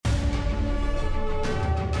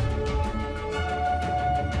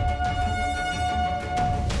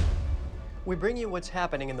We bring you what's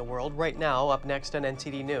happening in the world right now up next on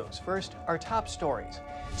NTD News. First, our top stories.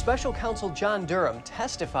 Special Counsel John Durham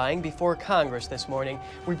testifying before Congress this morning.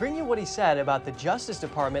 We bring you what he said about the Justice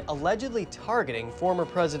Department allegedly targeting former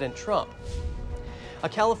President Trump. A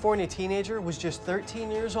California teenager was just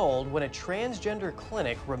 13 years old when a transgender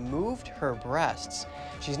clinic removed her breasts.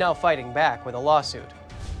 She's now fighting back with a lawsuit.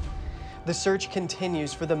 The search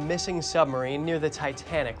continues for the missing submarine near the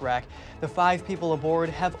Titanic wreck. The 5 people aboard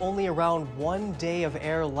have only around 1 day of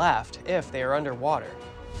air left if they are underwater.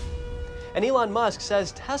 And Elon Musk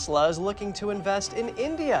says Tesla is looking to invest in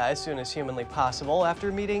India as soon as humanly possible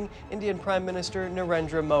after meeting Indian Prime Minister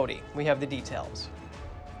Narendra Modi. We have the details.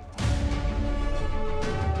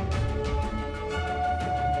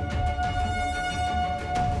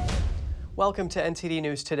 Welcome to NTD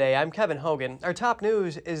News Today. I'm Kevin Hogan. Our top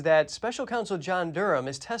news is that Special Counsel John Durham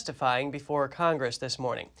is testifying before Congress this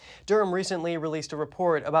morning. Durham recently released a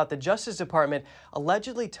report about the Justice Department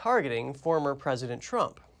allegedly targeting former President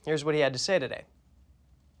Trump. Here's what he had to say today.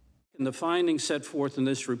 The findings set forth in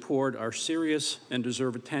this report are serious and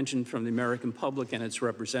deserve attention from the American public and its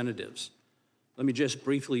representatives. Let me just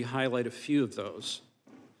briefly highlight a few of those.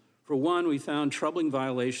 For one, we found troubling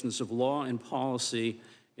violations of law and policy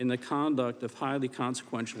in the conduct of highly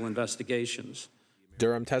consequential investigations.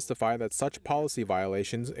 Durham testified that such policy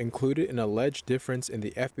violations included an alleged difference in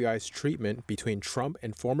the FBI's treatment between Trump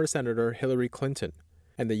and former Senator Hillary Clinton,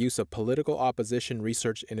 and the use of political opposition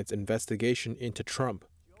research in its investigation into Trump.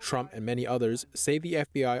 Trump and many others say the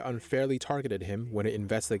FBI unfairly targeted him when it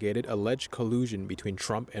investigated alleged collusion between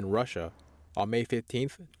Trump and Russia. On May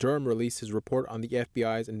 15th, Durham released his report on the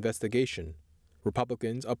FBI's investigation.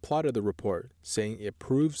 Republicans applauded the report, saying it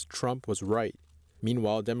proves Trump was right.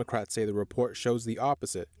 Meanwhile, Democrats say the report shows the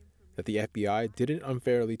opposite, that the FBI didn't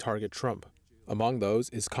unfairly target Trump. Among those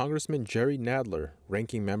is Congressman Jerry Nadler,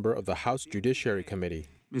 ranking member of the House Judiciary Committee.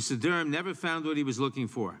 Mr. Durham never found what he was looking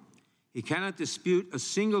for. He cannot dispute a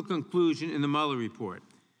single conclusion in the Mueller report.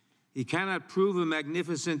 He cannot prove a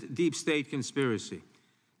magnificent deep state conspiracy.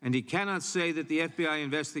 And he cannot say that the FBI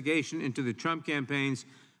investigation into the Trump campaign's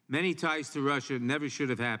many ties to Russia never should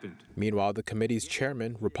have happened. Meanwhile, the committee's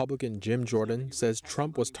chairman, Republican Jim Jordan, says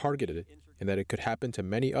Trump was targeted and that it could happen to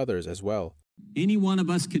many others as well. Any one of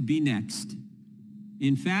us could be next.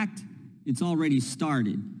 In fact, it's already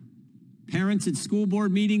started. Parents at school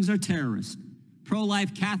board meetings are terrorists.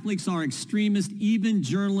 Pro-life Catholics are extremists. Even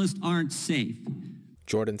journalists aren't safe.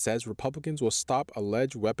 Jordan says Republicans will stop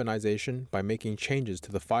alleged weaponization by making changes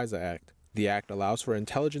to the FISA Act. The act allows for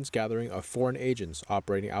intelligence gathering of foreign agents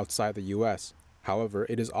operating outside the U.S. However,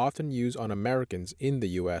 it is often used on Americans in the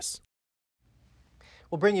U.S.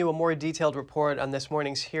 We'll bring you a more detailed report on this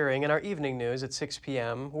morning's hearing in our evening news at 6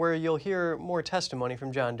 p.m., where you'll hear more testimony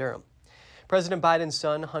from John Durham. President Biden's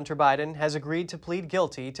son, Hunter Biden, has agreed to plead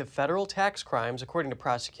guilty to federal tax crimes, according to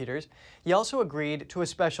prosecutors. He also agreed to a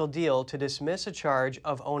special deal to dismiss a charge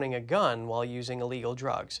of owning a gun while using illegal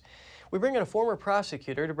drugs. We bring in a former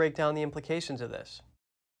prosecutor to break down the implications of this.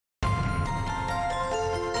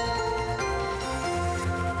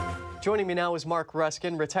 Joining me now is Mark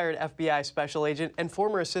Ruskin, retired FBI special agent and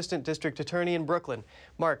former assistant district attorney in Brooklyn.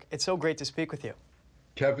 Mark, it's so great to speak with you.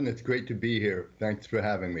 Kevin, it's great to be here. Thanks for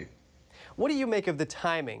having me. What do you make of the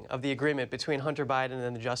timing of the agreement between Hunter Biden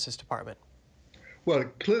and the Justice Department? Well,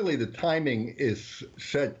 clearly the timing is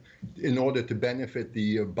set in order to benefit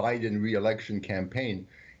the Biden re-election campaign.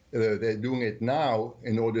 They're doing it now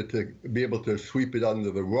in order to be able to sweep it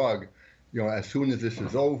under the rug. You know, as soon as this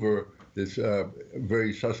is over, this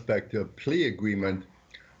very suspect plea agreement,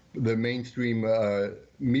 the mainstream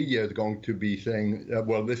media is going to be saying,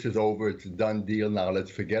 well, this is over, it's a done deal, now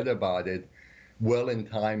let's forget about it, well in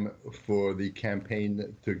time for the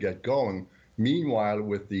campaign to get going. Meanwhile,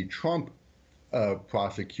 with the Trump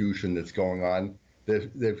prosecution that's going on,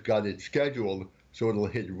 they've got it scheduled so it'll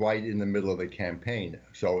hit right in the middle of the campaign.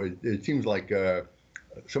 So it seems like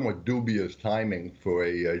somewhat dubious timing for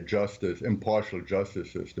a impartial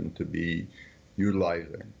justice system to be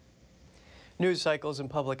utilizing. News cycles and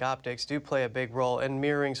public optics do play a big role in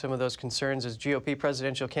mirroring some of those concerns, as GOP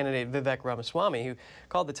presidential candidate Vivek Ramaswamy, who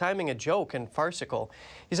called the timing a joke and farcical.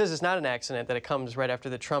 He says it's not an accident that it comes right after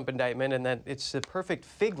the Trump indictment and that it's the perfect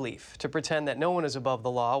fig leaf to pretend that no one is above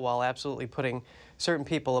the law while absolutely putting certain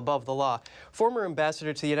people above the law. Former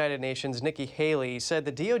ambassador to the United Nations, Nikki Haley, said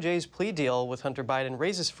the DOJ's plea deal with Hunter Biden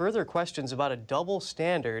raises further questions about a double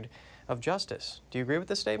standard of justice. Do you agree with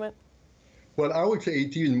this statement? Well, I would say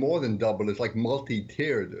it's even more than double. It's like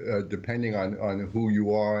multi-tiered, depending on who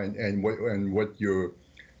you are and what you're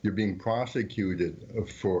being prosecuted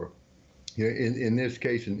for. In this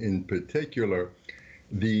case, in particular,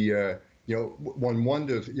 the one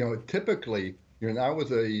wonders, typically, I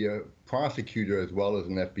was a prosecutor as well as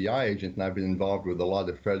an FBI agent, and I've been involved with a lot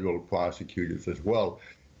of federal prosecutors as well.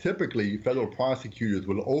 Typically, federal prosecutors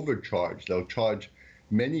will overcharge. They'll charge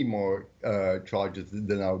many more charges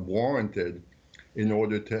than are warranted in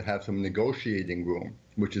order to have some negotiating room,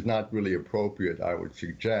 which is not really appropriate, I would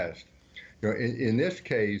suggest. In this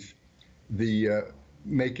case, the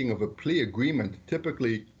making of a plea agreement,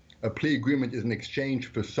 typically a plea agreement is an exchange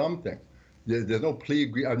for something. There's no plea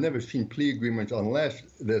agreement. I've never seen plea agreements unless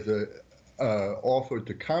there's a offer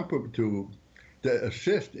to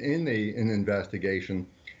assist in an investigation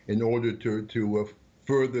in order to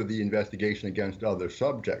further the investigation against other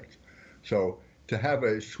subjects. So to have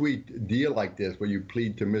a sweet deal like this where you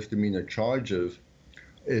plead to misdemeanor charges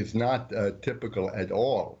is not typical at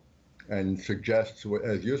all, and suggests,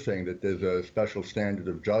 as you're saying, that there's a special standard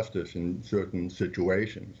of justice in certain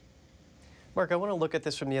situations. Mark, I want to look at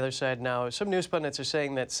this from the other side now. Some news pundits are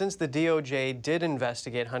saying that since the DOJ did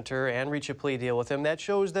investigate Hunter and reach a plea deal with him, that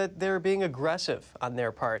shows that they're being aggressive on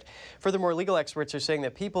their part. Furthermore, legal experts are saying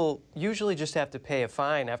that people usually just have to pay a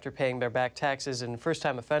fine after paying their back taxes, and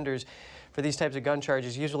first-time offenders for these types of gun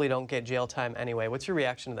charges usually don't get jail time anyway. What's your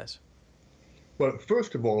reaction to this? Well,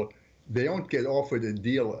 first of all, they don't get offered a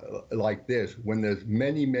deal like this when there's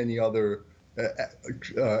many, many other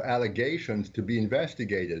allegations to be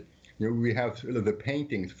investigated. We have the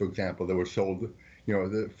paintings, for example, that were sold,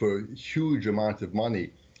 for huge amounts of money.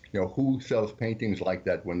 Who sells paintings like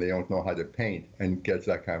that when they don't know how to paint and gets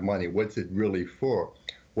that kind of money? What's it really for?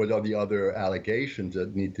 What are the other allegations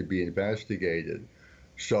that need to be investigated?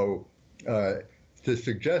 So to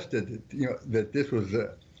suggest that that this was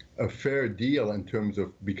a fair deal in terms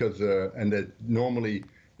of and that normally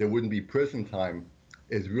there wouldn't be prison time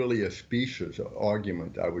is really a specious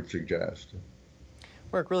argument, I would suggest.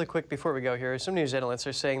 Mark, really quick before we go here, some news analysts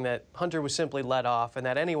are saying that Hunter was simply let off and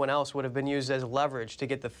that anyone else would have been used as leverage to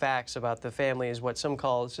get the facts about the family's what some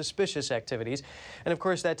call suspicious activities. And of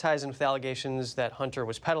course, that ties in with allegations that Hunter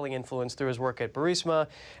was peddling influence through his work at Burisma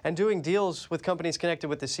and doing deals with companies connected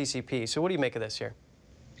with the CCP. So what do you make of this here?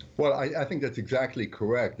 Well, I think that's exactly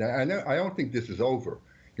correct. I don't think this is over.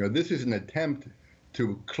 This is an attempt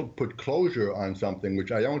to put closure on something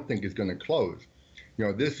which I don't think is going to close.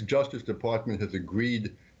 This Justice Department has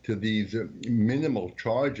agreed to these minimal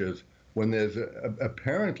charges when there's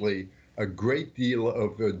apparently a great deal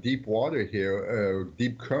of deep water here,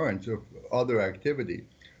 deep currents of other activity.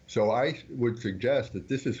 So I would suggest that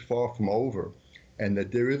this is far from over, and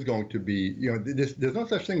that there is going to be, there's no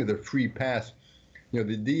such thing as a free pass.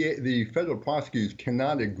 The federal prosecutors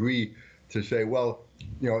cannot agree to say, well,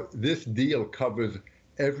 this deal covers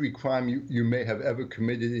every crime you may have ever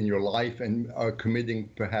committed in your life and are committing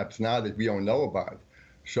perhaps now that we don't know about.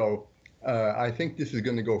 So I think this is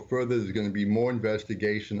going to go further. There's going to be more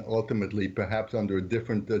investigation, ultimately, perhaps under a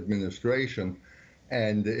different administration,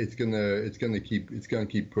 and it's going to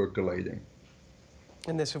keep percolating.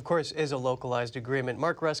 And this, of course, is a localized agreement.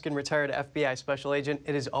 Mark Ruskin, retired FBI special agent.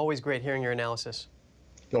 It is always great hearing your analysis.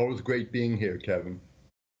 It's always great being here, Kevin.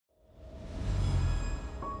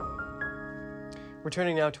 We're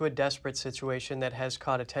turning now to a desperate situation that has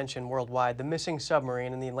caught attention worldwide. The missing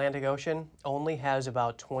submarine in the Atlantic Ocean only has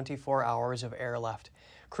about 24 hours of air left.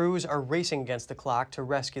 Crews are racing against the clock to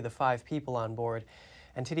rescue the 5 people on board.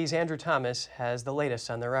 NTD's Andrew Thomas has the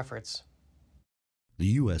latest on their efforts. The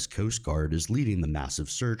U.S. Coast Guard is leading the massive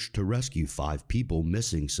search to rescue 5 people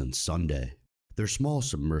missing since Sunday. Their small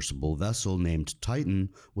submersible vessel named Titan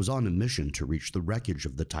was on a mission to reach the wreckage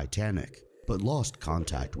of the Titanic, but lost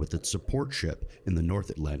contact with its support ship in the North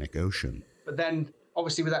Atlantic Ocean. But then,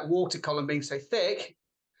 obviously, with that water column being so thick,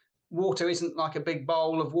 water isn't like a big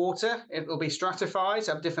bowl of water. It'll be stratified,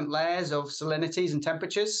 have different layers of salinities and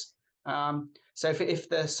temperatures. So if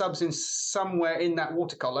the sub's in somewhere in that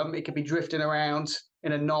water column, it could be drifting around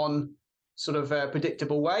in a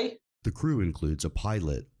predictable way. The crew includes a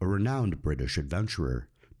pilot, a renowned British adventurer,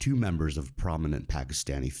 2 members of a prominent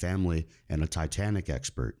Pakistani family, and a Titanic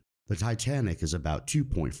expert. The Titanic is about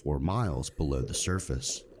 2.4 miles below the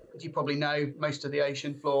surface. As you probably know, most of the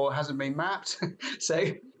ocean floor hasn't been mapped,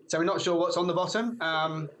 so we're not sure what's on the bottom.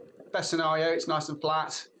 Best scenario, it's nice and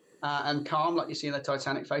flat and calm, like you see in the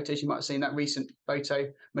Titanic photos. You might have seen that recent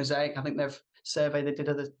photo mosaic. I think they've surveyed they did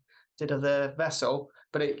of the vessel,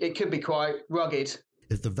 but it could be quite rugged.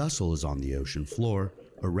 If the vessel is on the ocean floor,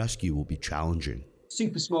 a rescue will be challenging.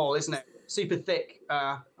 Super small, isn't it? Super thick,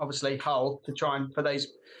 obviously, hull to try and for those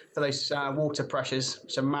water pressures,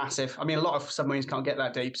 which are massive. I mean, a lot of submarines can't get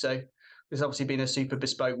that deep, so there's obviously been a super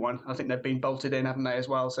bespoke one. I think they've been bolted in, haven't they, as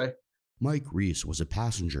well? So Mike Reese was a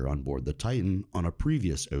passenger on board the Titan on a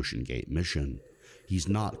previous OceanGate mission. He's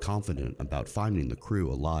not confident about finding the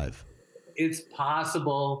crew alive. It's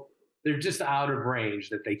possible they're just out of range,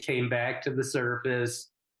 that they came back to the surface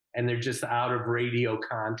and they're just out of radio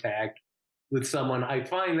contact with someone. I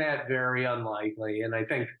find that very unlikely, and I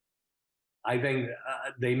think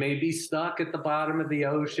they may be stuck at the bottom of the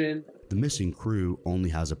ocean. The missing crew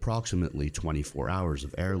only has approximately 24 hours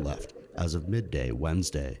of air left as of midday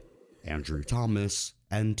Wednesday. Andrew Thomas,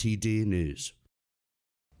 NTD News.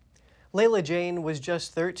 Layla Jane was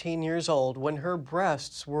just 13 years old when her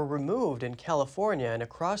breasts were removed in California in a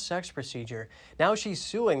cross-sex procedure. Now she's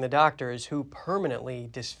suing the doctors who permanently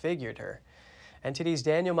disfigured her. NTD's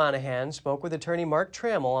Daniel Monahan spoke with attorney Mark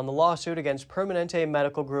Trammell on the lawsuit against Permanente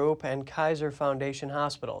Medical Group and Kaiser Foundation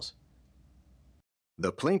Hospitals.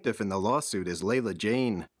 The plaintiff in the lawsuit is Layla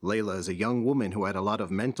Jane. Layla is a young woman who had a lot of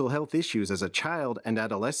mental health issues as a child and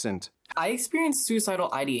adolescent. I experienced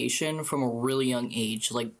suicidal ideation from a really young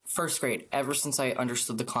age, like first grade, ever since I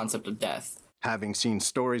understood the concept of death. Having seen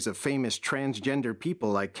stories of famous transgender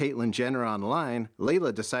people like Caitlyn Jenner online,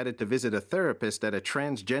 Layla decided to visit a therapist at a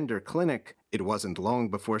transgender clinic. It wasn't long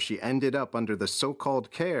before she ended up under the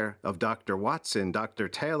so-called care of Dr. Watson, Dr.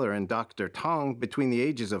 Taylor, and Dr. Tong between the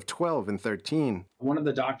ages of 12 and 13. One of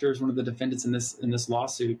the doctors, one of the defendants in this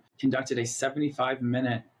lawsuit, conducted a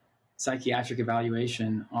 75-minute psychiatric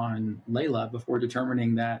evaluation on Layla before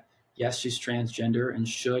determining that, yes, she's transgender and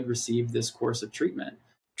should receive this course of treatment.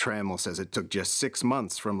 Trammell says it took just 6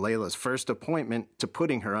 months from Layla's first appointment to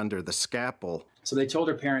putting her under the scalpel. So they told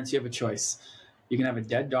her parents, you have a choice. You can have a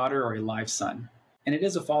dead daughter or a live son. And it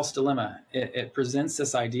is a false dilemma. It presents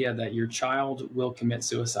this idea that your child will commit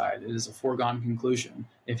suicide. It is a foregone conclusion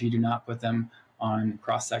if you do not put them on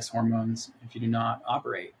cross-sex hormones, if you do not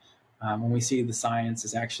operate. When we see the science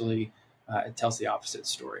is actually, it tells the opposite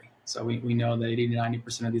story. So we know that 80 to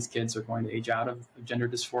 90% of these kids are going to age out of gender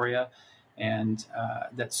dysphoria, and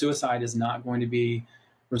that suicide is not going to be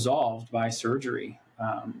resolved by surgery.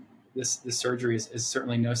 This surgery is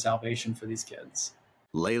certainly no salvation for these kids.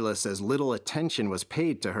 Layla says little attention was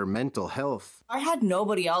paid to her mental health. I had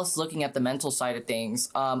nobody else looking at the mental side of things.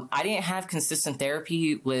 I didn't have consistent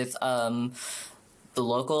therapy with the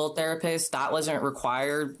local therapist. That wasn't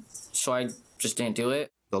required, so I just didn't do it.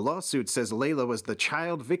 The lawsuit says Layla was the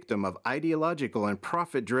child victim of ideological and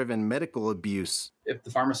profit-driven medical abuse. If the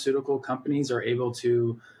pharmaceutical companies are able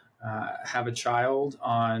to have a child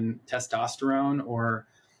on testosterone or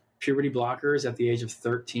puberty blockers at the age of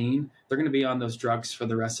 13, they're going to be on those drugs for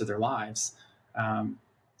the rest of their lives.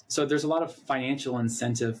 So there's a lot of financial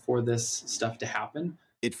incentive for this stuff to happen.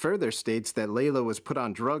 It further states that Layla was put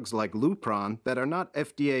on drugs like Lupron that are not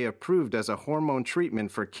FDA approved as a hormone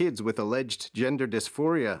treatment for kids with alleged gender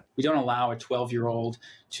dysphoria. We don't allow a 12-year-old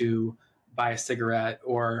to buy a cigarette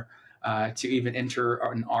or to even enter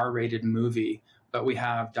an R-rated movie, but we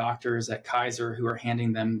have doctors at Kaiser who are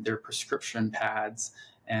handing them their prescription pads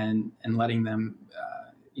and letting them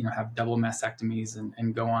have double mastectomies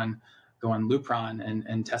and go on Lupron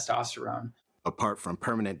and testosterone. Apart from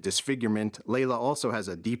permanent disfigurement, Layla also has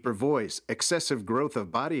a deeper voice, excessive growth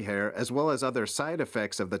of body hair, as well as other side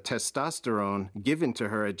effects of the testosterone given to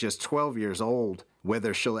her at just 12 years old.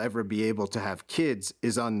 Whether she'll ever be able to have kids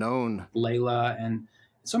is unknown. Layla and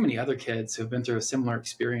so many other kids who have been through a similar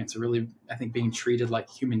experience are really, I think, being treated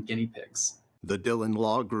like human guinea pigs. The Dillon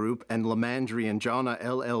Law Group and Lamandry and Jana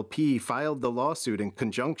LLP filed the lawsuit in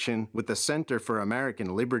conjunction with the Center for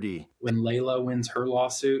American Liberty. When Layla wins her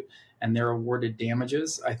lawsuit and they're awarded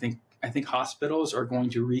damages, I think hospitals are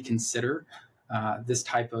going to reconsider this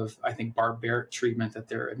type of, barbaric treatment that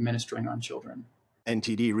they're administering on children.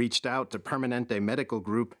 NTD reached out to Permanente Medical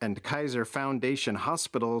Group and Kaiser Foundation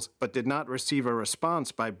Hospitals, but did not receive a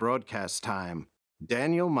response by broadcast time.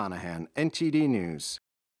 Daniel Monahan, NTD News.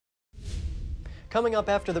 Coming up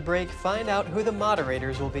after the break, find out who the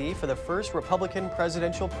moderators will be for the first Republican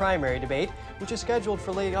presidential primary debate, which is scheduled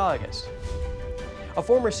for late August. A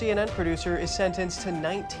former CNN producer is sentenced to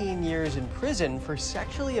 19 years in prison for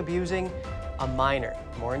sexually abusing a minor.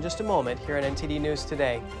 More in just a moment here on NTD News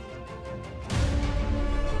Today.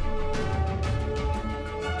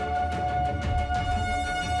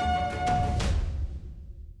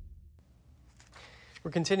 We're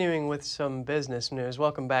continuing with some business news.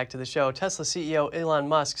 Welcome back to the show. Tesla CEO Elon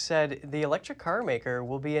Musk said the electric car maker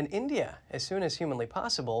will be in India as soon as humanly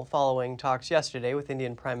possible, following talks yesterday with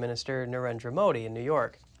Indian Prime Minister Narendra Modi in New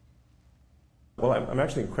York. Well, I'm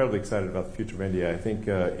actually incredibly excited about the future of India. I think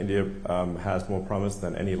India has more promise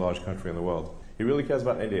than any large country in the world. He really cares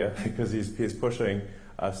about India because he's pushing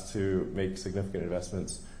us to make significant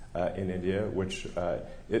investments in India, which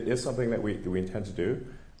it is something that we intend to do.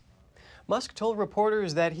 Musk told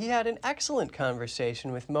reporters that he had an excellent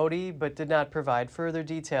conversation with Modi, but did not provide further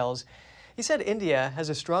details. He said India has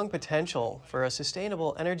a strong potential for a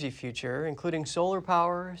sustainable energy future, including solar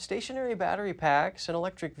power, stationary battery packs, and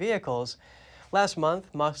electric vehicles. Last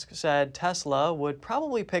month, Musk said Tesla would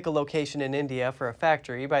probably pick a location in India for a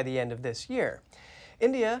factory by the end of this year.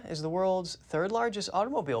 India is the world's third largest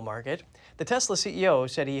automobile market. The Tesla CEO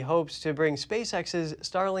said he hopes to bring SpaceX's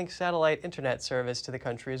Starlink satellite internet service to the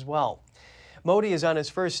country as well. Modi is on his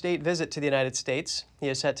first state visit to the United States. He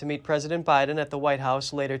is set to meet President Biden at the White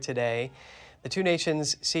House later today. The two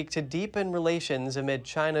nations seek to deepen relations amid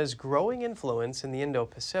China's growing influence in the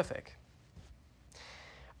Indo-Pacific.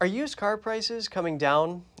 Are used car prices coming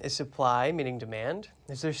down? Is supply meeting demand?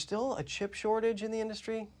 Is there still a chip shortage in the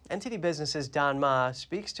industry? NTD Business's Don Ma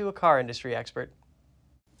speaks to a car industry expert.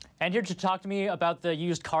 And here to talk to me about the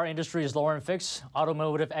used car industry is Lauren Fix,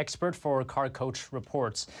 automotive expert for Car Coach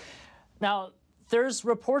Reports. Now, there's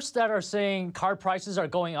reports that are saying car prices are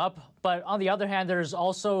going up, but on the other hand, there's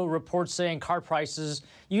also reports saying car prices,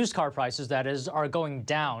 used car prices that is, are going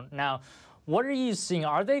down. Now, what are you seeing?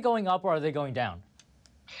 Are they going up or are they going down?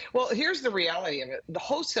 Well, here's the reality of it. The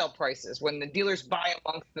wholesale prices, when the dealers buy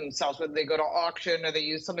amongst themselves, whether they go to auction or they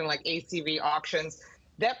use something like ACV auctions,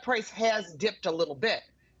 that price has dipped a little bit.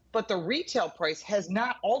 But the retail price has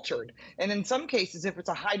not altered. And in some cases, if it's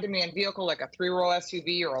a high demand vehicle like a 3-row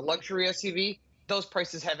SUV or a luxury SUV, those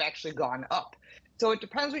prices have actually gone up. So it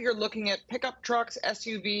depends what you're looking at. Pickup trucks,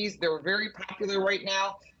 SUVs, they're very popular right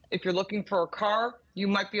now. If you're looking for a car, you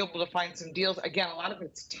might be able to find some deals. Again, a lot of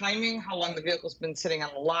it's timing, how long the vehicle's been sitting on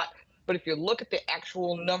the lot. But if you look at the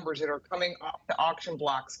actual numbers that are coming off the auction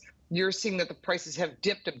blocks, you're seeing that the prices have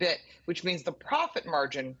dipped a bit, which means the profit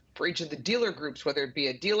margin for each of the dealer groups, whether it be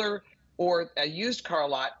a dealer or a used car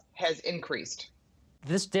lot, has increased.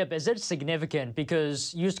 This dip, is it significant?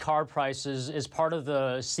 Because used car prices is part of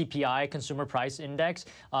the CPI, Consumer Price Index,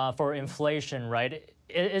 for inflation, right?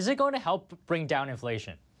 Is it going to help bring down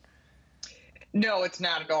inflation? No, it's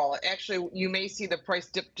not at all. Actually, you may see the price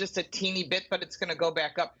dip just a teeny bit, but it's going to go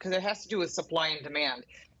back up because it has to do with supply and demand.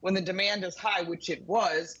 When the demand is high, which it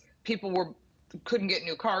was, people couldn't get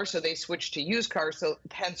new cars, so they switched to used cars. So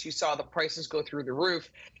hence you saw the prices go through the roof.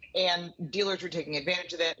 And dealers were taking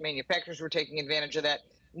advantage of that. Manufacturers were taking advantage of that.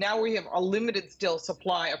 Now we have a limited still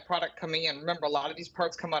supply of product coming in. Remember, a lot of these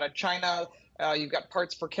parts come out of China. You've got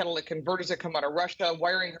parts for catalytic converters that come out of Russia,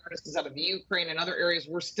 wiring harnesses out of the Ukraine and other areas.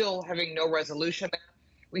 We're still having no resolution there.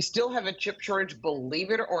 We still have a chip shortage,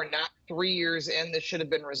 believe it or not. 3 years in, this should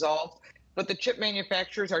have been resolved. But the chip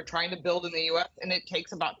manufacturers are trying to build in the U.S., and it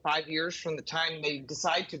takes about 5 years from the time they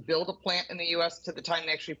decide to build a plant in the U.S. to the time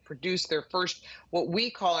they actually produce their first, what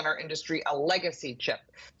we call in our industry, a legacy chip.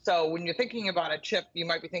 So when you're thinking about a chip, you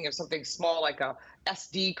might be thinking of something small like a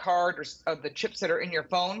SD card or of the chips that are in your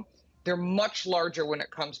phone. They're much larger when it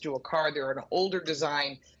comes to a car. They're an older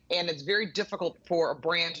design, and it's very difficult for a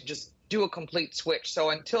brand to just do a complete switch. So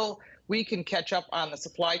until we can catch up on the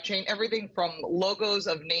supply chain, everything from logos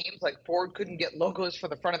of names, like Ford couldn't get logos for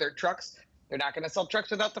the front of their trucks. They're not going to sell trucks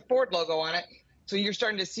without the Ford logo on it. So you're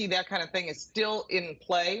starting to see that kind of thing is still in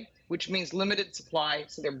play, which means limited supply.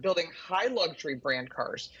 So they're building high luxury brand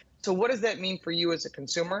cars. So what does that mean for you as a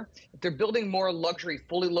consumer? If they're building more luxury,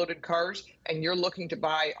 fully loaded cars, and you're looking to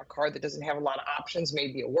buy a car that doesn't have a lot of options,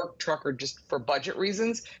 maybe a work truck or just for budget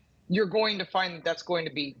reasons, you're going to find that that's going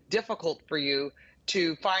to be difficult for you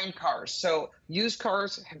to find cars. So used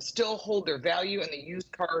cars have still hold their value, and the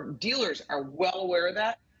used car dealers are well aware of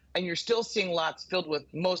that. And you're still seeing lots filled with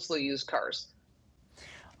mostly used cars.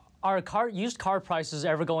 Are used car prices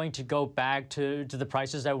ever going to go back to the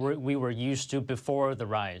prices that we were used to before the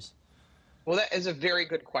rise? Well, that is a very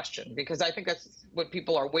good question, because I think that's what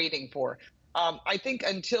people are waiting for. I think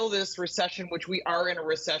until this recession, which we are in a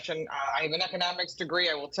recession, I have an economics degree.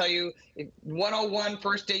 I will tell you, 101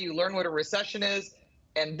 first day, you learn what a recession is.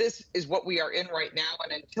 And this is what we are in right now.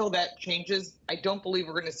 And until that changes, I don't believe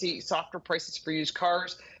we're going to see softer prices for used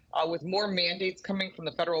cars. With more mandates coming from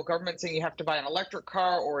the federal government saying you have to buy an electric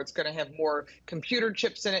car or it's going to have more computer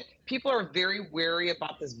chips in it, people are very wary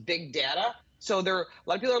about this big data. So a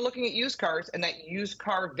lot of people are looking at used cars, and that used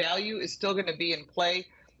car value is still going to be in play.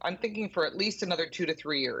 I'm thinking for at least another 2 to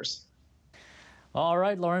 3 years. All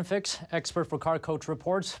right, Lauren Fix, expert for Car Coach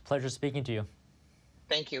Reports. Pleasure speaking to you.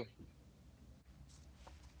 Thank you.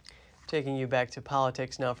 Taking you back to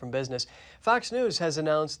politics now from business. Fox News has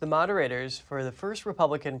announced the moderators for the first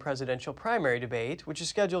Republican presidential primary debate, which is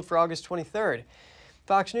scheduled for August 23rd.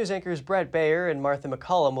 Fox News anchors Brett Baer and Martha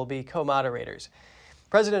McCullum will be co-moderators.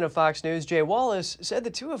 President of Fox News, Jay Wallace, said the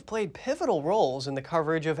two have played pivotal roles in the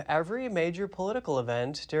coverage of every major political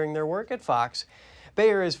event during their work at Fox.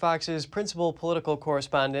 Bayer is Fox's principal political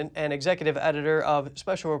correspondent and executive editor of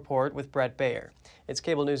Special Report with Bret Baier. It's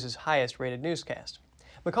cable news' highest-rated newscast.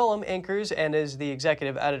 McCollum anchors and is the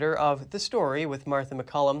executive editor of The Story with Martha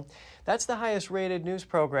McCollum. That's the highest-rated news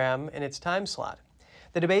program in its time slot.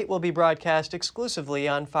 The debate will be broadcast exclusively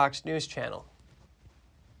on Fox News Channel.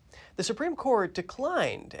 The Supreme Court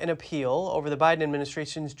declined an appeal over the Biden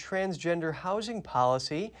administration's transgender housing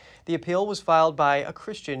policy. The appeal was filed by a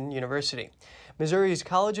Christian university. Missouri's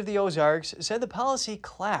College of the Ozarks said the policy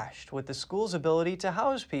clashed with the school's ability to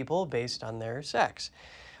house people based on their sex.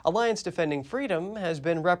 Alliance Defending Freedom has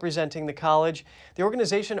been representing the college. The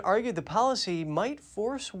organization argued the policy might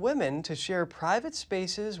force women to share private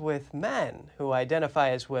spaces with men who identify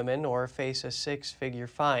as women or face a six-figure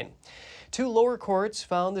fine. Two lower courts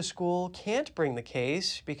found the school can't bring the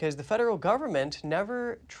case because the federal government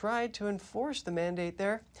never tried to enforce the mandate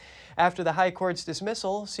there. After the High Court's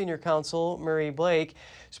dismissal, senior counsel Marie Blake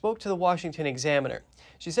spoke to the Washington Examiner.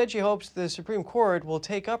 She said she hopes the Supreme Court will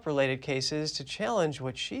take up related cases to challenge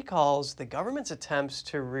what she calls the government's attempts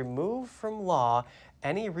to remove from law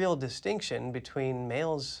any real distinction between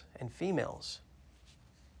males and females.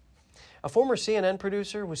 A former CNN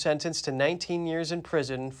producer was sentenced to 19 years in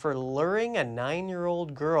prison for luring a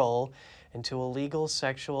 9-year-old girl into illegal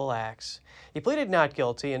sexual acts. He pleaded not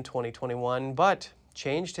guilty in 2021, but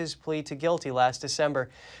changed his plea to guilty last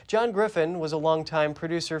December. John Griffin was a longtime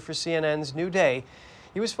producer for CNN's New Day.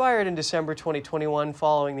 He was fired in December 2021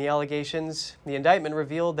 following the allegations. The indictment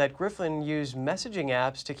revealed that Griffin used messaging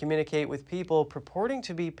apps to communicate with people purporting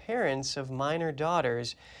to be parents of minor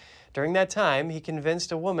daughters. During that time, he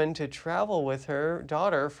convinced a woman to travel with her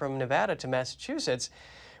daughter from Nevada to Massachusetts,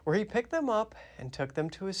 where he picked them up and took them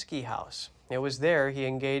to a ski house. It was there he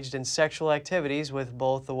engaged in sexual activities with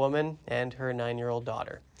both the woman and her 9-year-old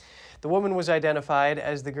daughter. The woman was identified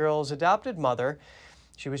as the girl's adopted mother.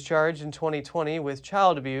 She was charged in 2020 with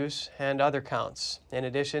child abuse and other counts. In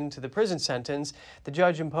addition to the prison sentence, the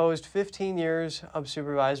judge imposed 15 years of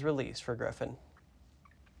supervised release for Griffin.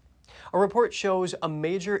 A report shows a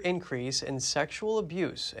major increase in sexual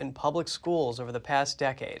abuse in public schools over the past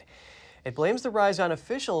decade. It blames the rise on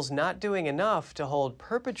officials not doing enough to hold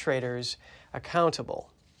perpetrators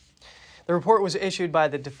accountable. The report was issued by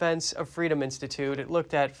the Defense of Freedom Institute. It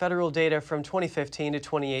looked at federal data from 2015 to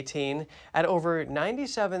 2018 at over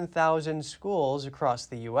 97,000 schools across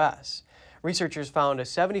the U.S. Researchers found a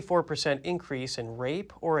 74% increase in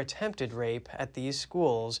rape or attempted rape at these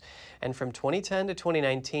schools, and from 2010 to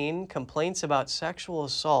 2019, complaints about sexual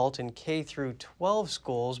assault in K-12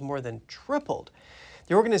 schools more than tripled.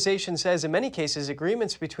 The organization says in many cases,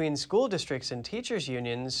 agreements between school districts and teachers'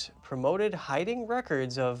 unions promoted hiding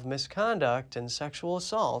records of misconduct and sexual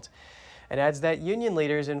assault, and adds that union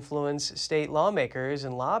leaders influence state lawmakers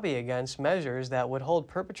and lobby against measures that would hold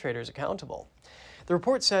perpetrators accountable. The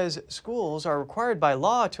report says schools are required by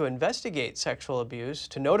law to investigate sexual abuse,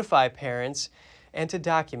 to notify parents, and to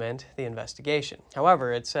document the investigation.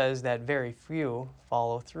 However, it says that very few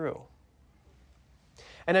follow through.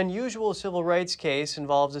 An unusual civil rights case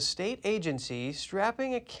involves a state agency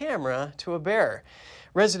strapping a camera to a bear.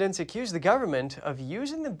 Residents accuse the government of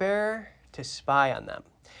using the bear to spy on them.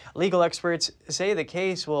 Legal experts say the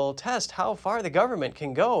case will test how far the government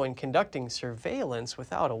can go in conducting surveillance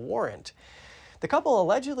without a warrant. The couple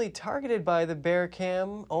allegedly targeted by the bear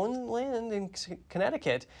cam own land in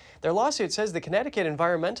Connecticut. Their lawsuit says the Connecticut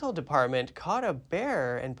Environmental Department caught a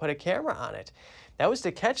bear and put a camera on it. That was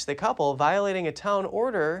to catch the couple violating a town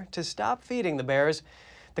order to stop feeding the bears.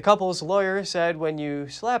 The couple's lawyer said when you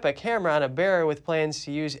slap a camera on a bear with plans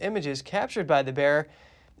to use images captured by the bear,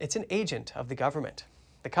 it's an agent of the government.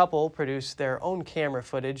 The couple produced their own camera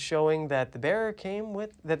footage showing that the bear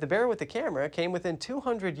with the camera came within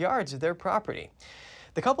 200 yards of their property.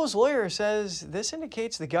 The couple's lawyer says this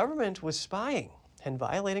indicates the government was spying and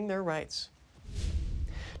violating their rights.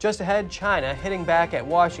 Just ahead, China hitting back at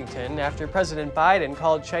Washington after President Biden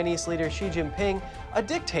called Chinese leader Xi Jinping a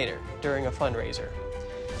dictator during a fundraiser.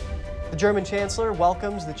 The German chancellor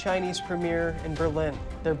welcomes the Chinese premier in Berlin.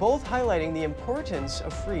 They're both highlighting the importance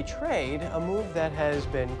of free trade, a move that has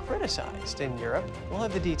been criticized in Europe. We'll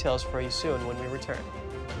have the details for you soon when we return.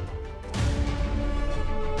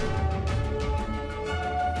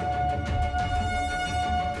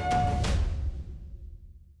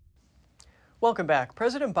 Welcome back.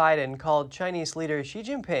 President Biden called Chinese leader Xi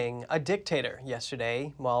Jinping a dictator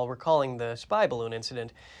yesterday while recalling the spy balloon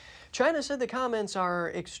incident. China said the comments are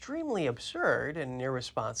extremely absurd and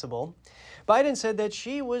irresponsible. Biden said that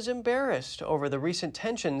she was embarrassed over the recent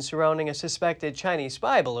tensions surrounding a suspected Chinese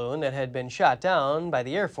spy balloon that had been shot down by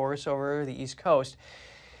the Air Force over the East Coast.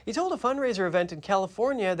 He told a fundraiser event in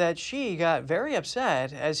California that she got very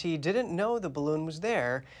upset as he didn't know the balloon was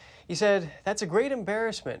there. He said, "That's a great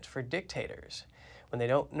embarrassment for dictators when they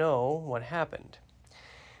don't know what happened."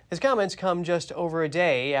 His comments come just over a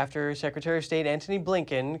day after Secretary of State Antony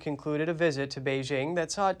Blinken concluded a visit to Beijing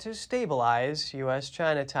that sought to stabilize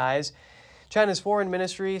U.S.-China ties. China's foreign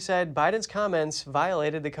ministry said Biden's comments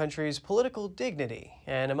violated the country's political dignity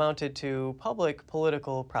and amounted to public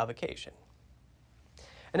political provocation.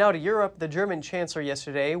 And now to Europe, the German chancellor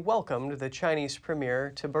yesterday welcomed the Chinese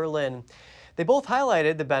premier to Berlin. They both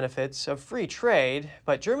highlighted the benefits of free trade,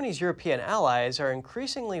 but Germany's European allies are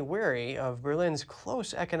increasingly wary of Berlin's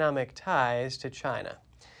close economic ties to China.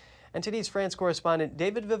 NTD's France correspondent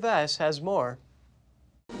David Vives has more.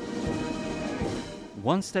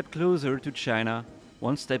 One step closer to China,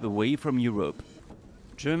 one step away from Europe.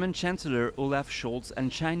 German Chancellor Olaf Scholz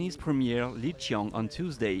and Chinese Premier Li Qiang on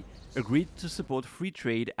Tuesday agreed to support free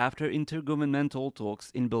trade after intergovernmental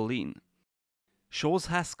talks in Berlin. Scholz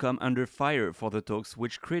has come under fire for the talks,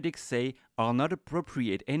 which critics say are not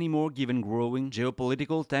appropriate anymore given growing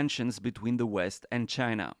geopolitical tensions between the West and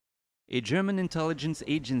China. A German intelligence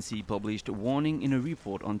agency published a warning in a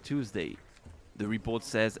report on Tuesday. The report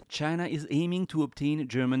says China is aiming to obtain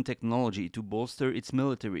German technology to bolster its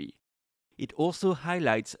military. It also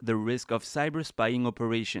highlights the risk of cyber spying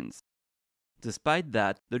operations. Despite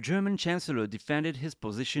that, the German chancellor defended his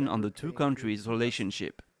position on the two countries'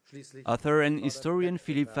 relationship. Author and historian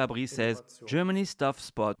Philippe Fabry says Germany's tough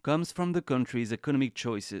spot comes from the country's economic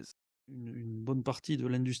choices.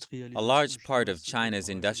 A large part of China's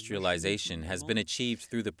industrialization has been achieved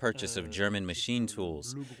through the purchase of German machine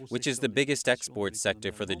tools, which is the biggest export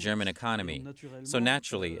sector for the German economy. So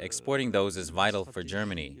naturally, exporting those is vital for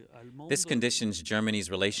Germany. This conditions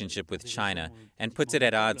Germany's relationship with China and puts it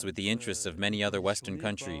at odds with the interests of many other Western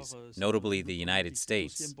countries, notably the United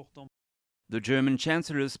States. The German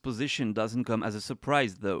chancellor's position doesn't come as a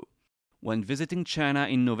surprise, though. When visiting China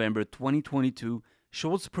in November 2022,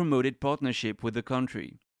 Scholz promoted partnership with the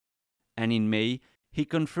country. And in May, he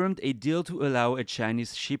confirmed a deal to allow a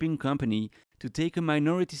Chinese shipping company to take a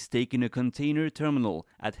minority stake in a container terminal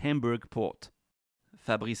at Hamburg port.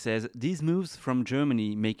 Fabry says these moves from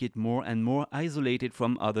Germany make it more and more isolated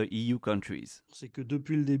from other EU countries. Since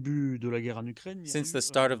the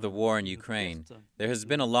start of the war in Ukraine, there has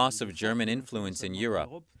been a loss of German influence in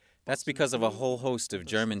Europe. That's because of a whole host of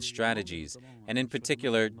German strategies, and in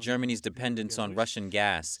particular, Germany's dependence on Russian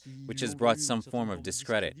gas, which has brought some form of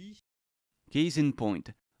discredit. Case in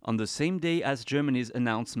point, on the same day as Germany's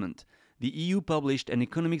announcement, the EU published an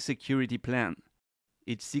economic security plan.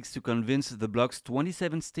 It seeks to convince the bloc's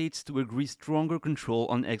 27 states to agree stronger control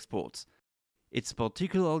on exports. It's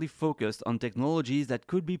particularly focused on technologies that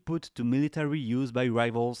could be put to military use by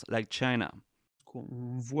rivals like China.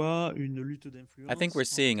 I think we're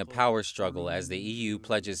seeing a power struggle as the EU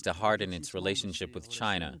pledges to harden its relationship with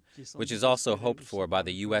China, which is also hoped for by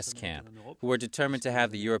the US camp, who are determined to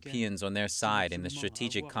have the Europeans on their side in the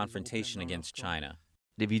strategic confrontation against China.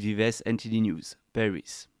 David Vives, NTD News,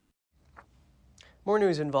 Paris. More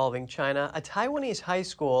news involving China. A Taiwanese high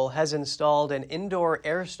school has installed an indoor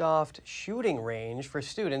airsoft shooting range for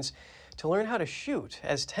students to learn how to shoot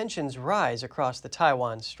as tensions rise across the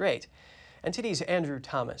Taiwan Strait. NTD's Andrew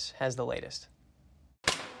Thomas has the latest.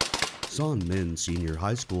 San Min Senior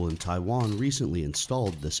High School in Taiwan recently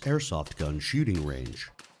installed this airsoft gun shooting range.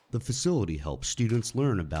 The facility helps students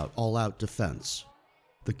learn about all-out defense.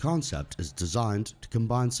 The concept is designed to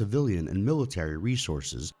combine civilian and military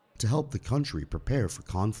resources to help the country prepare for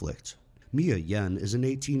conflict. Mia Yen is an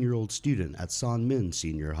 18-year-old student at San Min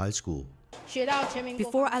Senior High School.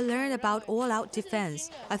 Before I learned about all-out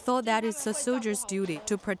defense, I thought that it's a soldier's duty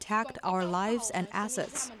to protect our lives and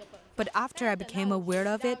assets. But after I became aware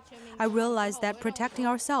of it, I realized that protecting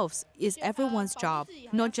ourselves is everyone's job,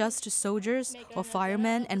 not just soldiers or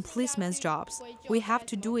firemen and policemen's jobs. We have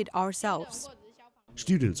to do it ourselves.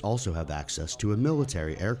 Students also have access to a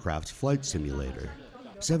military aircraft flight simulator.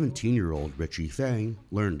 17-year-old Richie Fang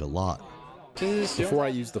learned a lot. Before I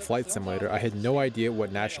used the flight simulator, I had no idea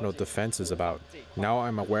what national defense is about. Now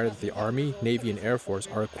I'm aware that the Army, Navy, and Air Force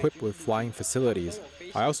are equipped with flying facilities.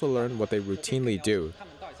 I also learned what they routinely do.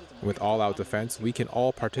 With all-out defense, we can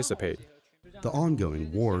all participate. The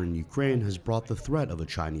ongoing war in Ukraine has brought the threat of a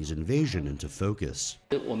Chinese invasion into focus.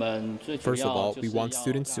 First of all, we want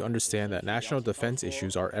students to understand that national defense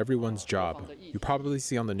issues are everyone's job. You probably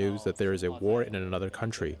see on the news that there is a war in another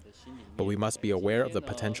country, but we must be aware of the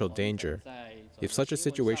potential danger. If such a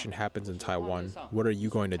situation happens in Taiwan, what are you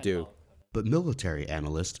going to do? But military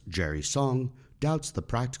analyst Jerry Song doubts the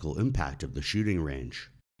practical impact of the shooting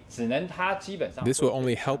range. This will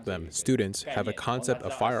only help them, students, have a concept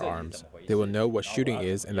of firearms. They will know what shooting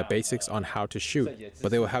is and the basics on how to shoot,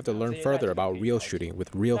 but they will have to learn further about real shooting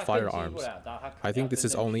with real firearms. I think this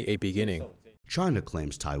is only a beginning. China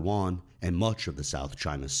claims Taiwan and much of the South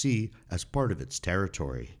China Sea as part of its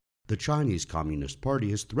territory. The Chinese Communist Party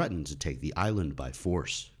has threatened to take the island by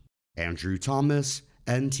force. Andrew Thomas,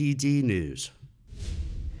 NTD News.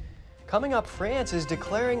 Coming up, France is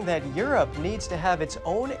declaring that Europe needs to have its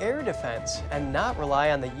own air defense and not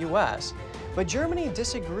rely on the U.S., but Germany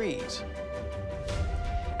disagrees.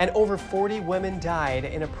 And over 40 women died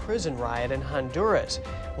in a prison riot in Honduras.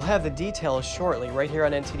 We'll have the details shortly, right here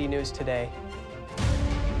on NTD News Today.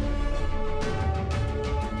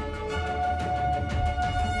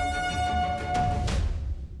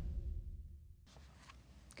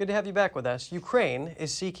 Good to have you back with us. Ukraine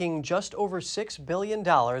is seeking just over $6 billion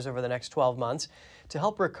over the next 12 months to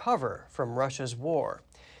help recover from Russia's war.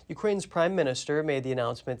 Ukraine's Prime Minister made the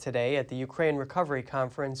announcement today at the Ukraine Recovery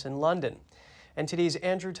Conference in London. NTD's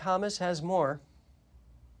Andrew Thomas has more.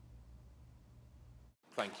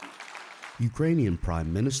 Thank you. Ukrainian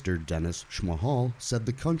Prime Minister Denis Shmyhal said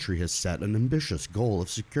the country has set an ambitious goal of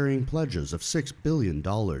securing pledges of $6 billion.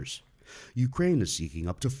 Ukraine is seeking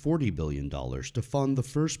up to $40 billion to fund the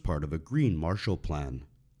first part of a Green Marshall Plan.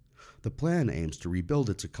 The plan aims to rebuild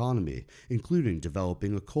its economy, including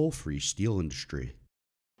developing a coal-free steel industry.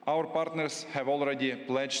 Our partners have already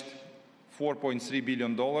pledged $4.3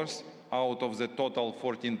 billion out of the total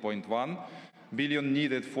 $14.1 billion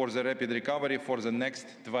needed for the rapid recovery for the next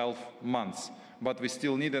 12 months. But we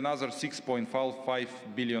still need another $6.55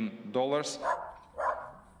 billion.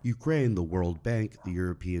 Ukraine, the World Bank, the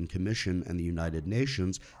European Commission, and the United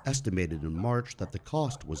Nations estimated in March that the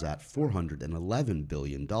cost was at $411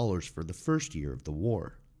 billion for the first year of the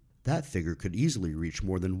war. That figure could easily reach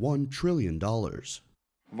more than $1 trillion.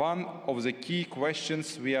 One of the key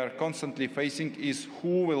questions we are constantly facing is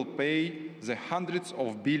who will pay the hundreds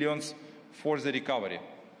of billions for the recovery.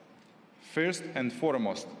 First and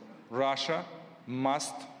foremost, Russia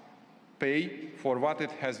must pay for what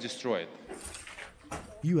it has destroyed.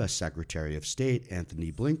 U.S. Secretary of State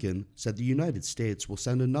Anthony Blinken said the United States will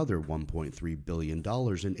send another $1.3 billion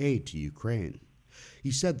in aid to Ukraine.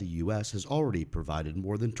 He said the U.S. has already provided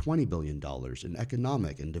more than $20 billion in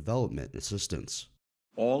economic and development assistance.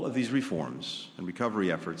 All of these reforms and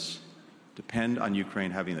recovery efforts depend on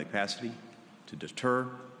Ukraine having the capacity to deter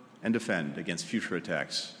and defend against future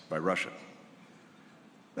attacks by Russia.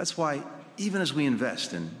 That's why, even as we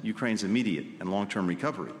invest in Ukraine's immediate and long-term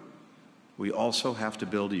recovery, we also have to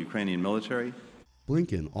build a Ukrainian military.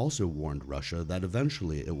 Blinken also warned Russia that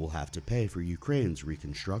eventually it will have to pay for Ukraine's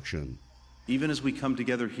reconstruction. Even as we come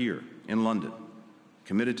together here in London,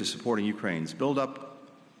 committed to supporting Ukraine's build-up,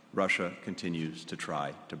 Russia continues to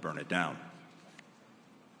try to burn it down.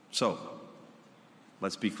 So,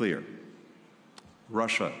 let's be clear.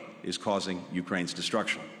 Russia is causing Ukraine's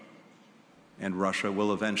destruction, and Russia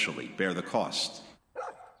will eventually bear the cost.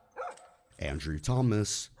 Andrew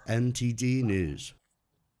Thomas, NTD News.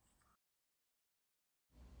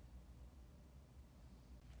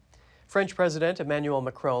 French President Emmanuel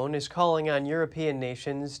Macron is calling on European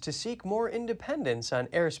nations to seek more independence on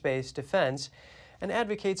airspace defense and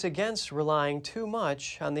advocates against relying too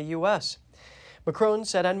much on the U.S. Macron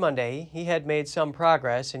said on Monday he had made some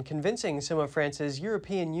progress in convincing some of France's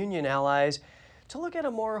European Union allies to look at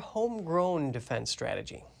a more homegrown defense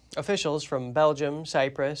strategy. Officials from Belgium,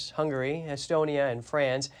 Cyprus, Hungary, Estonia, and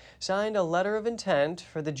France signed a letter of intent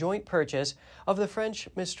for the joint purchase of the French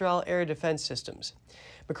Mistral air defense systems.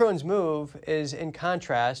 Macron's move is in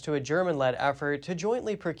contrast to a German-led effort to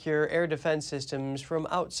jointly procure air defense systems from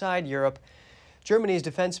outside Europe. Germany's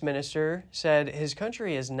defense minister said his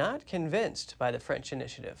country is not convinced by the French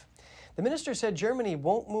initiative. The minister said Germany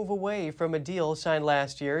won't move away from a deal signed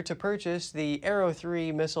last year to purchase the Arrow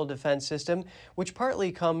 3 missile defense system, which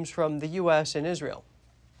partly comes from the U.S. and Israel.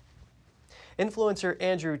 Influencer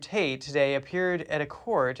Andrew Tate today appeared at a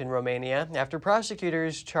court in Romania after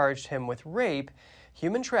prosecutors charged him with rape,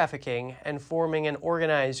 human trafficking, and forming an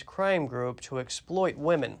organized crime group to exploit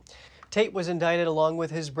women. Tate was indicted along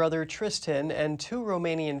with his brother Tristan and 2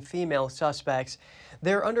 Romanian female suspects.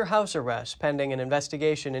 They're under house arrest pending an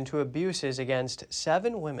investigation into abuses against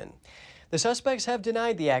 7 women. The suspects have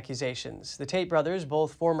denied the accusations. The Tate brothers,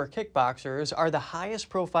 both former kickboxers, are the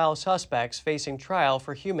highest-profile suspects facing trial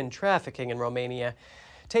for human trafficking in Romania.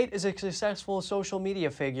 Tate is a successful social media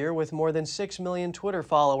figure with more than 6 million Twitter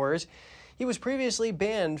followers. He was previously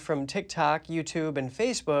banned from TikTok, YouTube, and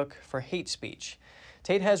Facebook for hate speech.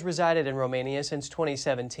 Tate has resided in Romania since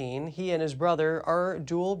 2017. He and his brother are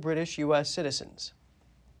dual British-U.S. citizens.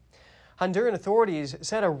 Honduran authorities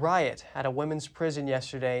said a riot at a women's prison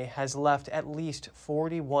yesterday has left at least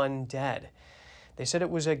 41 dead. They said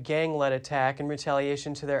it was a gang-led attack in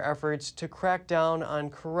retaliation to their efforts to crack down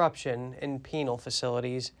on corruption in penal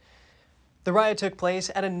facilities. The riot took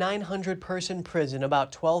place at a 900-person prison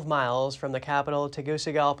about 12 miles from the capital,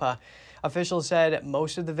 Tegucigalpa. Officials said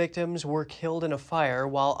most of the victims were killed in a fire,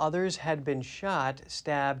 while others had been shot,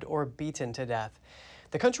 stabbed, or beaten to death.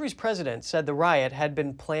 The country's president said the riot had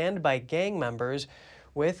been planned by gang members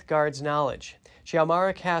with guards' knowledge.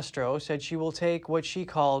 Xiomara Castro said she will take what she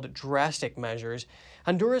called drastic measures.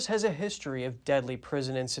 Honduras has a history of deadly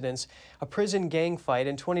prison incidents. A prison gang fight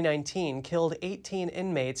in 2019 killed 18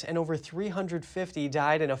 inmates and over 350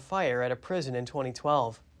 died in a fire at a prison in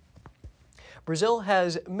 2012. Brazil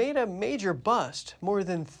has made a major bust, more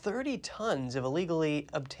than 30 tons of illegally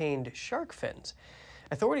obtained shark fins.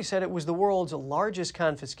 Authorities said it was the world's largest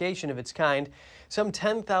confiscation of its kind. Some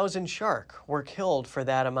 10,000 shark were killed for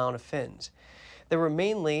that amount of fins. They were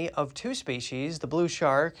mainly of two species, the blue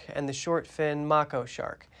shark and the short fin mako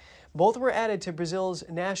shark. Both were added to Brazil's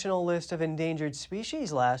national list of endangered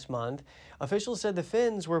species last month. Officials said the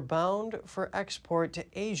fins were bound for export to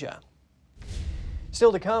Asia.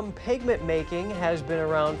 Still to come, pigment making has been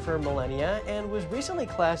around for millennia and was recently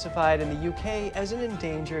classified in the UK as an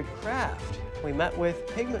endangered craft. We met with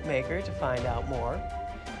pigment maker to find out more.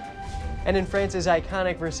 And in France's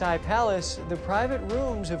iconic Versailles Palace, the private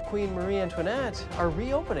rooms of Queen Marie Antoinette are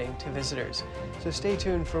reopening to visitors. So stay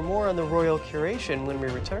tuned for more on the royal curation when we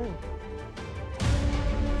return.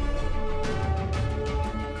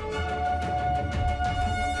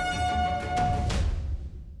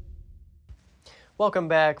 Welcome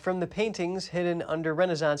back. From the paintings hidden under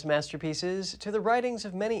Renaissance masterpieces to the writings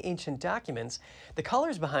of many ancient documents, the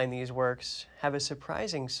colors behind these works have a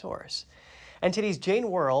surprising source. NTD's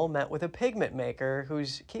Jane Worrell met with a pigment maker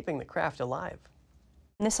who's keeping the craft alive.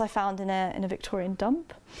 This I found in a Victorian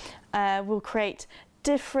dump. We'll create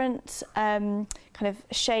different kind of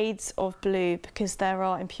shades of blue because there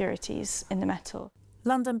are impurities in the metal.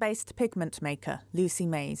 London-based pigment maker Lucy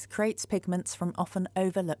Mays creates pigments from often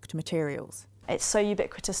overlooked materials. It's so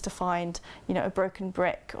ubiquitous to find, a broken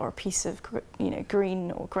brick or a piece of,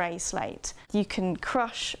 green or grey slate. You can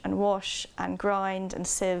crush and wash and grind and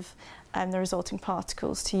sieve the resulting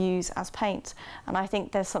particles to use as paint. And I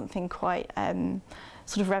think there's something quite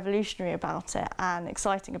sort of revolutionary about it and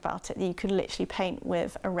exciting about it, that you could literally paint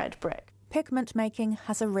with a red brick. Pigment making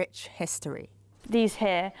has a rich history. These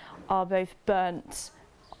here are both burnt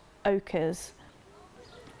ochres,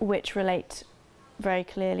 which relate very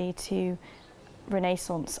clearly to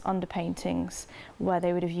Renaissance underpaintings, where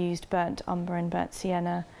they would have used burnt umber and burnt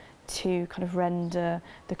sienna to kind of render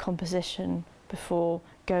the composition before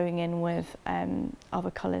going in with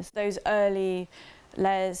other colours. Those early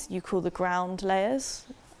layers you call the ground layers.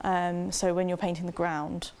 So when you're painting the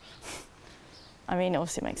ground,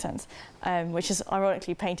 obviously it makes sense, which is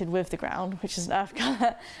ironically painted with the ground, which is an earth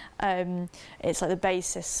colour. It's like the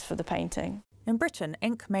basis for the painting. In Britain,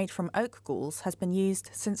 ink made from oak galls has been used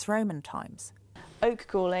since Roman times. Oak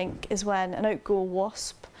gall ink is when an oak gall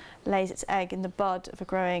wasp lays its egg in the bud of a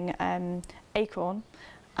growing acorn,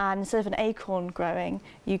 and instead of an acorn growing,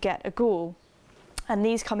 you get a gall. And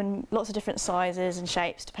these come in lots of different sizes and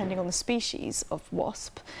shapes depending on the species of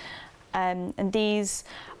wasp. And these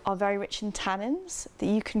are very rich in tannins that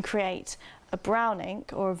you can create a brown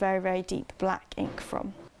ink or a very, very deep black ink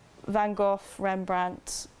from. Van Gogh,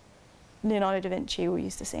 Rembrandt, Leonardo da Vinci will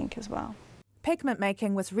use this ink as well. Pigment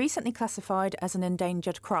making was recently classified as an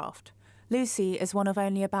endangered craft. Lucy is one of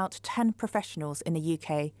only about 10 professionals in the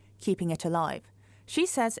UK keeping it alive. She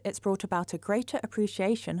says it's brought about a greater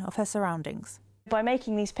appreciation of her surroundings. By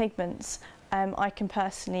making these pigments, I can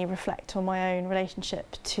personally reflect on my own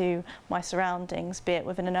relationship to my surroundings, be it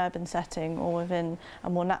within an urban setting or within a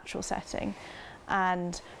more natural setting.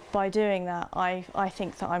 And by doing that, I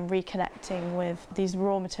think that I'm reconnecting with these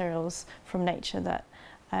raw materials from nature that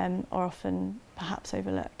are often perhaps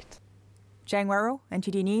overlooked. Jane Worrell,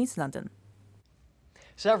 NTD News, London.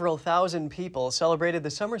 Several thousand people celebrated the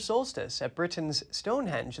summer solstice at Britain's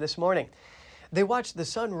Stonehenge this morning. They watched the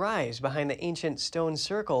sun rise behind the ancient stone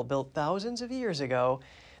circle built thousands of years ago.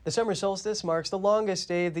 The summer solstice marks the longest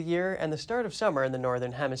day of the year and the start of summer in the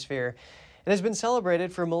Northern Hemisphere. It has been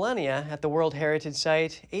celebrated for millennia at the World Heritage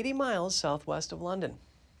Site 80 miles southwest of London.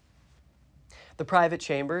 The private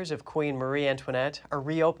chambers of Queen Marie Antoinette are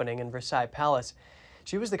reopening in Versailles Palace.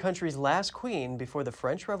 She was the country's last queen before the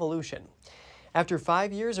French Revolution. After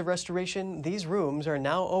 5 years of restoration, these rooms are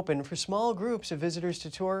now open for small groups of visitors to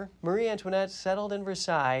tour. Marie Antoinette settled in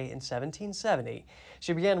Versailles in 1770.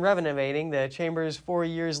 She began renovating the chambers 4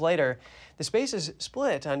 years later. The space is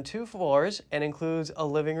split on 2 floors and includes a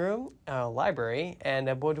living room, a library, and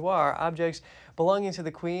a boudoir. Objects belonging to the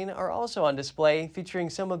Queen are also on display, featuring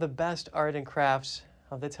some of the best art and crafts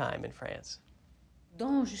of the time in France.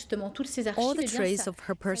 All the traits of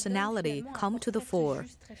her personality come to the fore.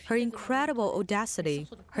 Her incredible audacity,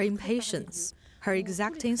 her impatience, her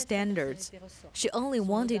exacting standards. She only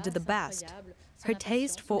wanted the best. Her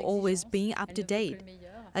taste for always being up to date.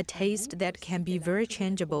 A taste that can be very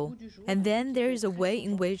changeable. And then there is a way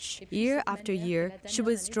in which, year after year, she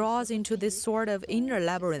withdraws into this sort of inner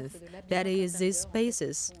labyrinth that is these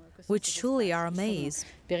spaces, which truly are a maze.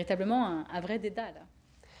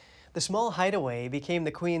 The small hideaway became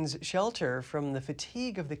the Queen's shelter from the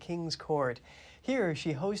fatigue of the King's court. Here,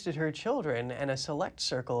 she hosted her children and a select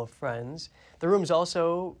circle of friends. The rooms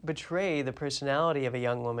also betray the personality of a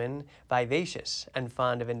young woman, vivacious and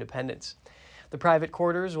fond of independence. The private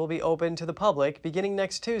quarters will be open to the public beginning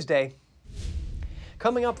next Tuesday.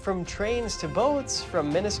 Coming up, from trains to boats,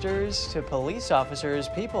 from ministers to police officers,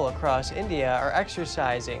 people across India are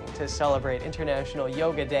exercising to celebrate International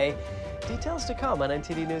Yoga Day. Details to come on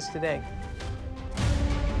NTD News Today.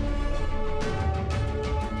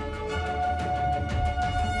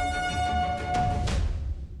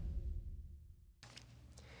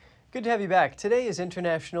 Good to have you back. Today is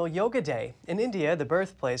International Yoga Day. In India, the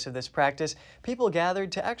birthplace of this practice, people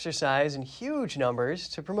gathered to exercise in huge numbers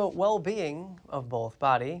to promote well-being of both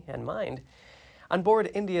body and mind. On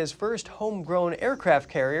board India's first homegrown aircraft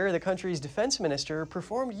carrier, the country's defense minister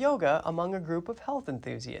performed yoga among a group of health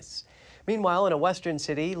enthusiasts. Meanwhile, in a western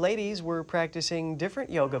city, ladies were practicing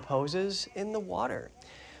different yoga poses in the water.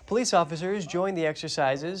 Police officers joined the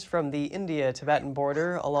exercises from the India-Tibetan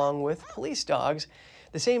border along with police dogs.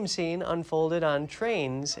 The same scene unfolded on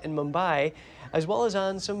trains in Mumbai, as well as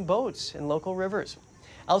on some boats in local rivers.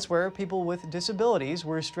 Elsewhere, people with disabilities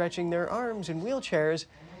were stretching their arms in wheelchairs.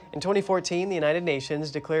 In 2014, the United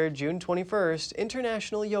Nations declared June 21st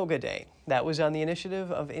International Yoga Day. That was on the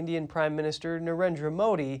initiative of Indian Prime Minister Narendra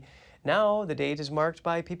Modi. Now, the date is marked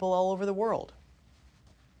by people all over the world.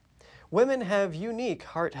 Women have unique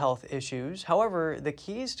heart health issues. However, the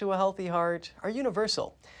keys to a healthy heart are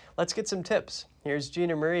universal. Let's get some tips. Here's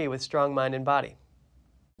Gina Marie with Strong Mind and Body.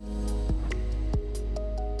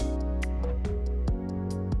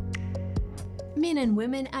 Men and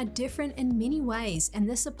women are different in many ways, and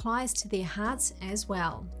this applies to their hearts as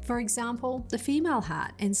well. For example, the female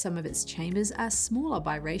heart and some of its chambers are smaller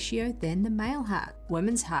by ratio than the male heart.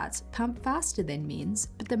 Women's hearts pump faster than men's,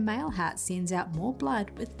 but the male heart sends out more blood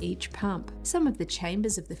with each pump. Some of the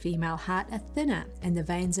chambers of the female heart are thinner, and the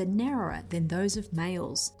veins are narrower than those of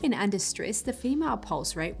males. When under stress, the female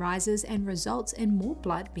pulse rate rises and results in more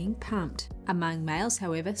blood being pumped. Among males,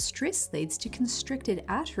 however, stress leads to constricted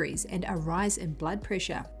arteries and a rise in blood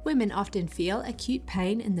pressure. Women often feel acute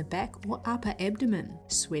pain in the back or upper abdomen,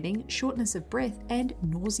 sweating, shortness of breath, and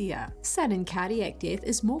nausea. Sudden cardiac death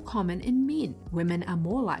is more common in men. Women are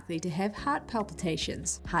more likely to have heart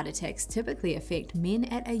palpitations. Heart attacks typically affect men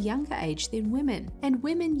at a younger age than women, and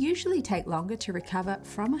women usually take longer to recover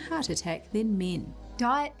from a heart attack than men.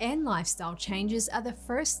 Diet and lifestyle changes are the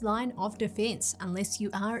first line of defense unless you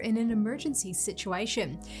are in an emergency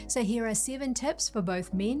situation. So here are 7 tips for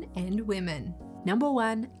both men and women. Number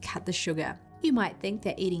 1, cut the sugar. You might think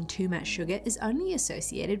that eating too much sugar is only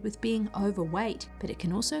associated with being overweight, but it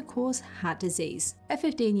can also cause heart disease. A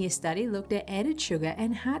 15-year study looked at added sugar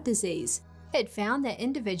and heart disease. It found that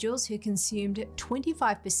individuals who consumed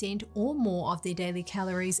 25% or more of their daily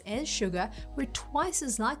calories as sugar were twice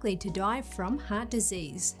as likely to die from heart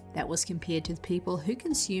disease. That was compared to the people who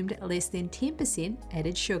consumed less than 10%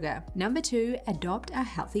 added sugar. Number 2, adopt a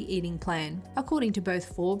healthy eating plan. According to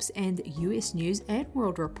both Forbes and US News and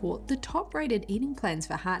World Report, the top-rated eating plans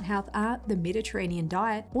for heart health are the Mediterranean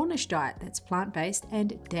diet, Ornish diet that's plant-based,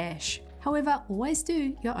 and DASH. However, always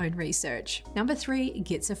do your own research. Number 3,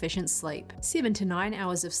 get sufficient sleep. 7 to 9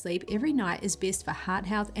 hours of sleep every night is best for heart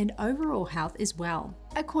health and overall health as well.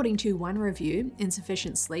 According to one review,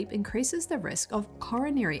 insufficient sleep increases the risk of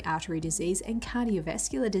coronary artery disease and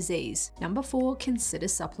cardiovascular disease. Number 4, consider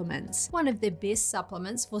supplements. One of the best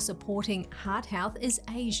supplements for supporting heart health is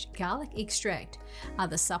aged garlic extract.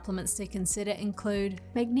 Other supplements to consider include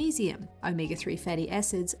magnesium, omega-3 fatty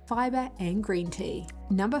acids, fiber, and green tea.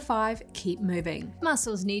 Number 5, keep moving.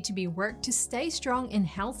 Muscles need to be worked to stay strong and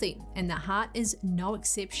healthy, and the heart is no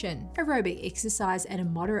exception. Aerobic exercise at a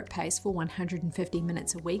moderate pace for 150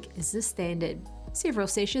 minutes a week is the standard. Several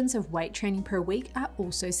sessions of weight training per week are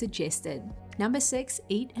also suggested. Number 6,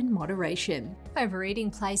 eat in moderation.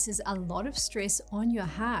 Overeating places a lot of stress on your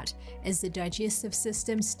heart as the digestive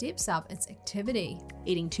system steps up its activity.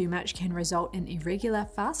 Eating too much can result in irregular,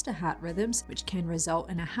 faster heart rhythms, which can result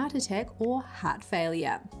in a heart attack or heart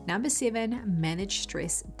failure. Number 7, manage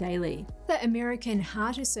stress daily. The American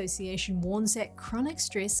Heart Association warns that chronic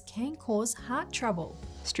stress can cause heart trouble.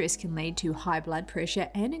 Stress can lead to high blood pressure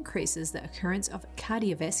and increases the occurrence of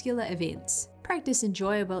cardiovascular events. Practice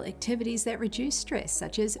enjoyable activities that reduce stress,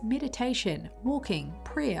 such as meditation, walking,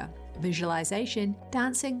 prayer, visualization,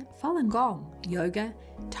 dancing, Falun Gong, yoga,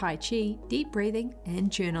 Tai Chi, deep breathing, and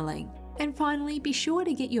journaling. And finally, be sure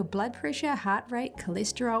to get your blood pressure, heart rate,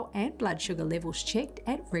 cholesterol, and blood sugar levels checked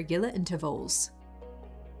at regular intervals.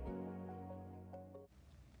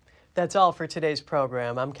 That's all for today's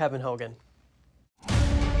program. I'm Kevin Hogan.